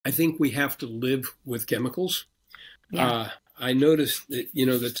I think we have to live with chemicals. Yeah. I noticed that,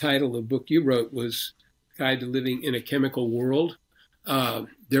 the title of the book you wrote was Guide to Living in a Chemical World.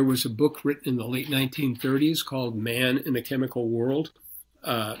 There was a book written in the late 1930s called Man in a Chemical World,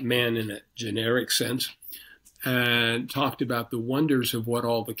 man in a generic sense, and talked about the wonders of what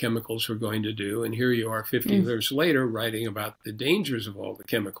all the chemicals are going to do. And here you are 50 years later writing about the dangers of all the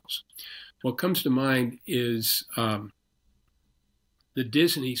chemicals. What comes to mind is the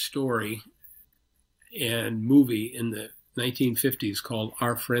Disney story and movie in the 1950s called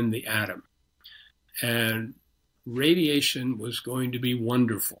Our Friend the Atom. And radiation was going to be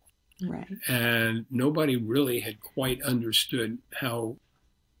wonderful. Right. And nobody really had quite understood how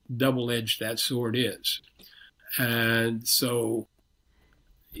double-edged that sword is. And so,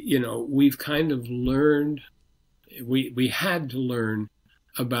 we've kind of learned, we had to learn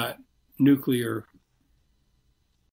about nuclear